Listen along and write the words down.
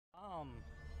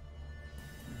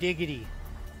diggity.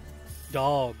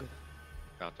 Dog.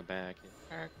 Got the back.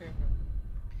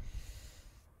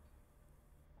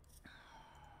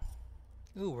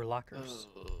 Ooh, we're lockers.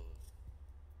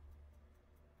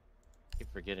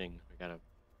 Keep forgetting. We gotta.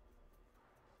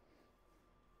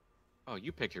 Oh,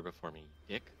 you picked her before me,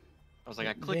 dick. I was like,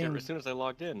 I clicked it as soon as I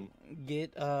logged in.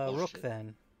 Get Rook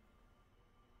then.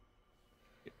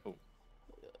 Oh.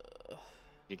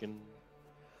 You can.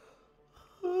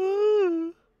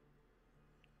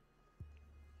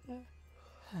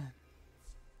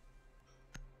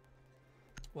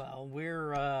 Well,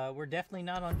 we're definitely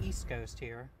not on East Coast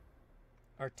here.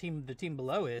 The team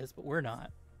below is, but we're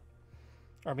not.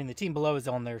 I mean, the team below is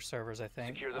on their servers, I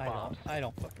think. Secure the bombs. I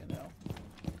don't fucking know.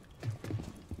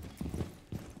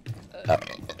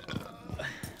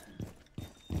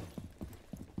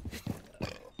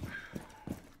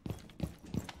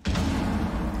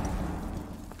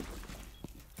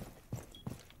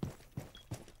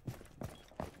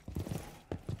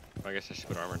 I guess I should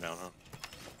put armor down, huh?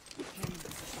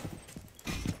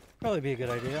 Probably be a good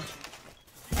idea.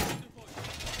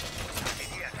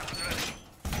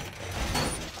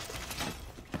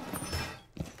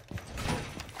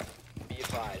 Be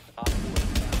advised, Op 4 has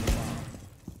found the bomb.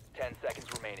 10 seconds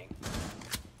remaining.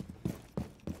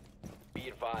 Be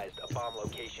advised, a bomb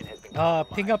location has been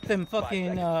compromised. Ping up them 5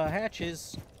 fucking seconds.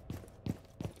 hatches.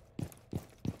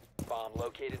 Bomb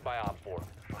located by Op 4.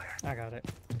 I got it.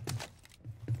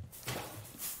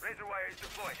 Razor wire is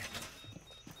deployed.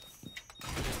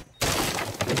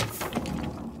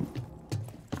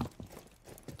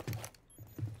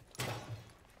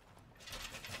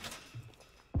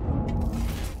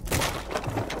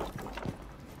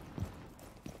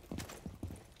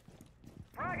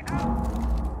 Frag out!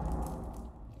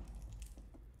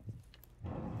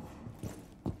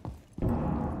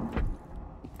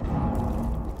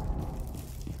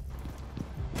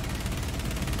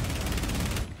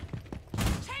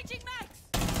 Changing max.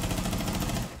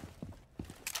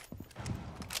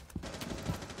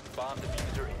 Bomb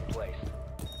diffuser in place.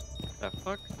 The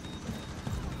fuck?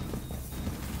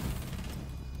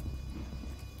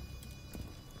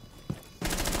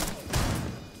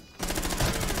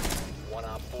 One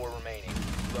Op 4 remaining.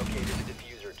 Located the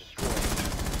diffuser. Destroyed.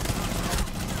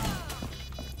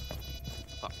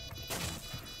 Fuck.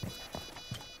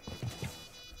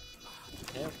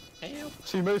 Help. Help.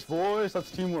 Teammates, boys,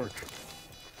 that's teamwork.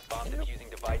 Bomb diffusing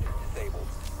device is disabled.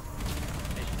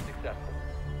 Mission successful.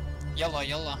 Yalla,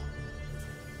 yalla.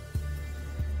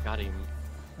 Got him.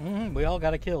 We all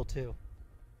got a kill too.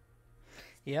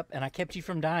 Yep, and I kept you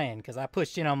from dying because I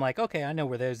pushed in. I'm like, okay, I know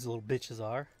where those little bitches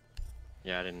are.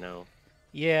 Yeah, I didn't know.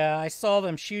 Yeah, I saw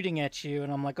them shooting at you,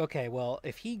 and I'm like, okay, well,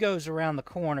 if he goes around the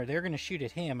corner, they're going to shoot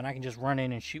at him, and I can just run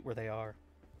in and shoot where they are.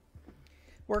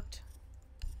 Worked.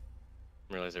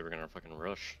 I realized they were gonna fucking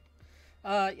rush.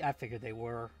 I figured they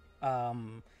were.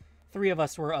 3 of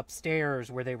us were upstairs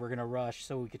where they were going to rush,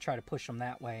 so we could try to push them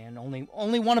that way, and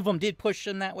only one of them did push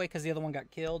them that way because the other one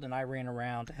got killed, and I ran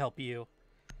around to help you.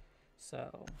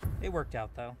 So, it worked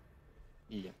out, though.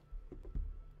 Yeah.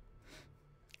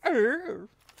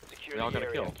 Secure We all the got a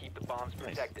area. kill. Keep the bombs Nice.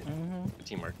 protected. Good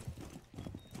teamwork.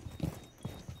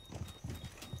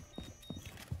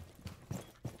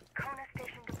 Kona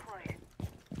station deployed.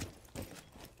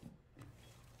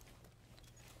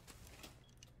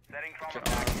 Setting trauma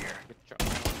back here. Good job.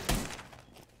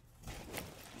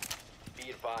 Be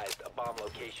advised, a bomb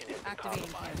location has been Activating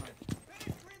compromised. camera.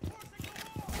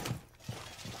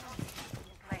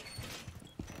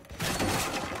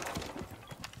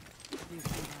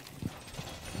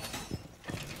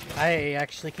 I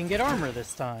actually can get armor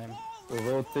this time. We'll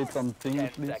rotate some things, 10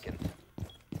 please. seconds.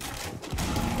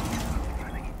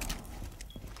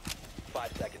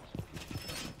 5 seconds.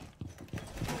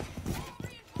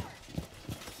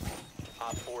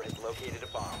 Op 4 has located a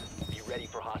bomb. Be ready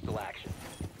for hostile action.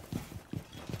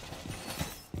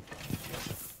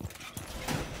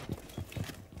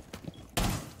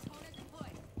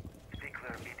 Stay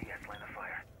clear of BTS line of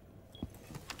fire.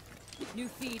 New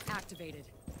feed activated.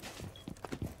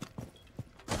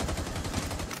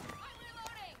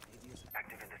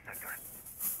 Active in this sector.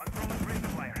 Unthrowing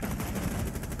razor wire.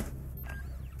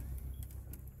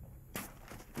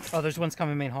 Oh, there's one's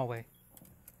coming main hallway.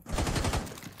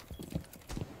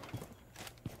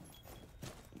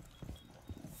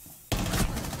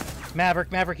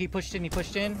 Maverick, he pushed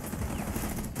in.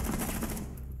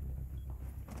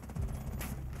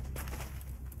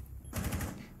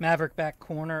 Maverick back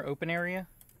corner, open area.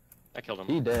 I killed him.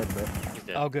 He dead, bro. He's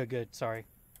dead. Oh, good, sorry.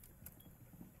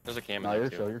 There's a cam in Nah, there you're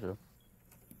too. chill, you're chill.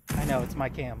 I know, it's my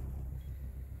cam.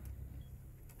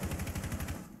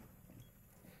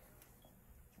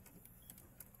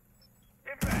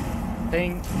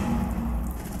 Thing.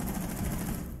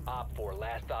 Op 4,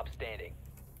 last stop standing.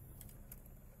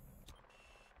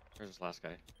 Where's this last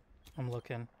guy? I'm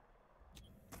looking.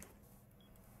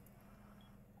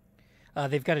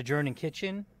 They've got a drone in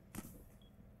kitchen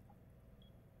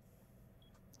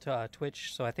to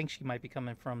Twitch, so I think she might be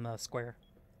coming from the square.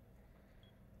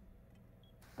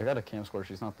 I got a cam score.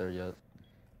 She's not there yet.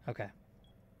 Okay.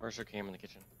 Where's her cam in the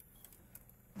kitchen?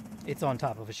 It's on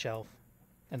top of a shelf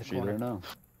in the She corner. there now.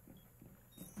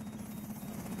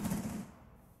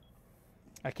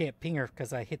 I can't ping her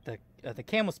because I hit the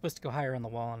cam was supposed to go higher on the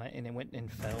wall and it went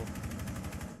and fell.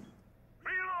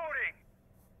 Reloading!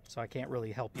 So I can't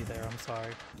really help you there. I'm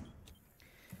sorry.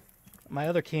 My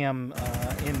other cam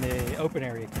in the open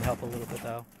area can help a little bit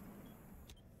though.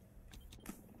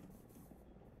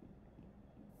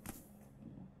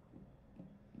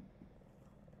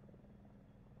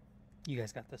 You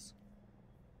guys got this.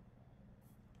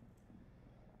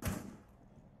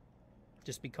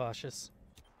 Just be cautious.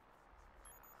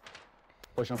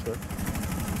 Push on square.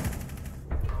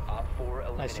 Op 4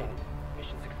 eliminated. Nice job.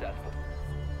 Mission successful.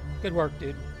 Good work,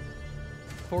 dude.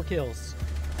 4 kills.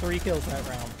 3 kills that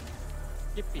round.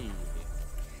 Yippee.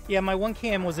 Yeah, my one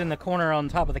cam was in the corner on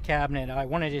top of the cabinet. I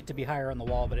wanted it to be higher on the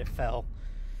wall, but it fell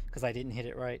because I didn't hit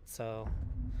it right. So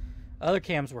other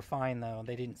cams were fine though.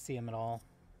 They didn't see him at all.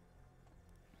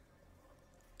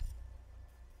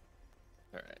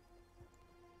 All right.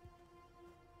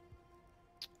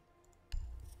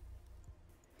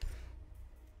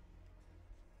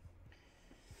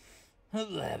 You're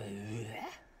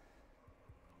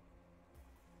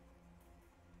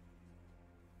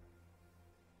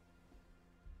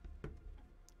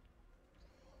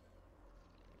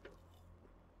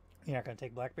not gonna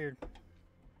take Blackbeard?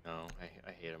 No,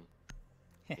 I hate him.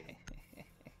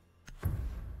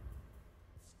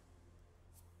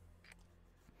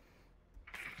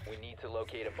 We need to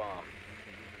locate a bomb.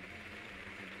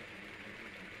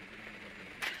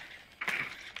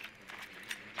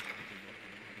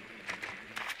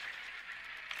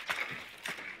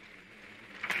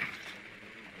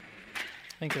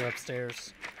 I think they're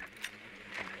upstairs.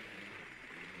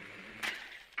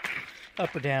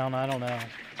 Up or down, I don't know.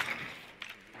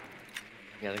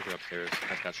 Yeah, I think they're upstairs.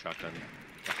 I've got shotgun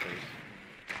upstairs.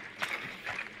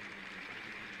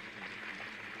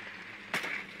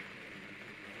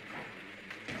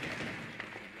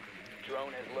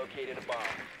 Drone has located a bomb.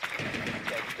 10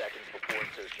 seconds before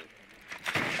insertion.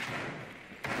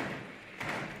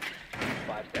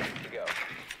 5 seconds to go.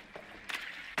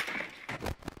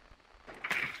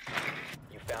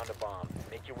 You found a bomb.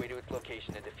 Make your way to its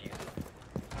location and defuse it.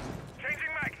 Changing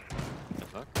mags! The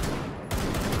fuck?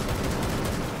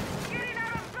 Getting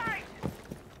out of sight!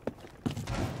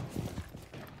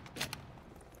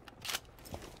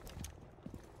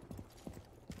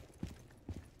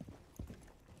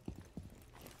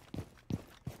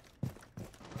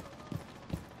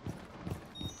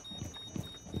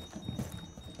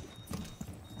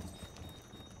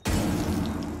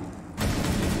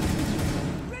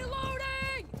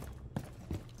 Reloading!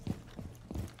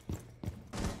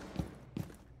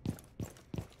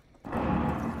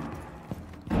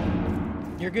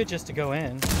 You're good just to go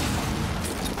in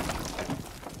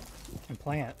and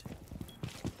plant.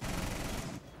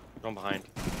 Going behind.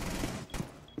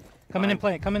 Come in and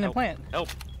plant. Come in and Help. plant. Help!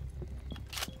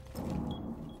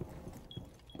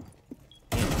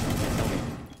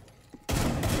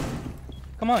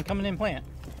 Come on, come in and plant.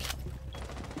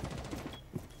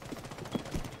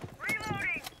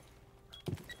 Reloading!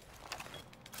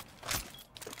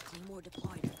 Team more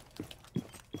deployed.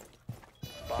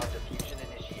 Bomb diffusion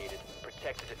initiated.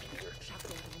 Protect the diffuser.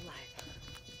 Shotgun alive.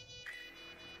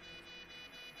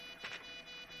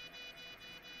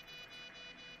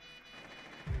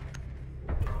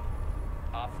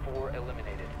 Op 4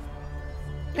 eliminated.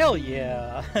 Hell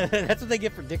yeah. That's what they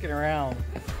get for dicking around.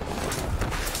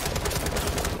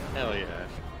 Hell yeah.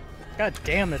 God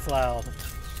damn, that's loud.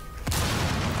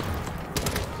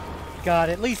 God,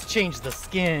 at least change the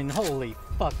skin. Holy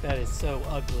fuck, that is so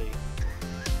ugly.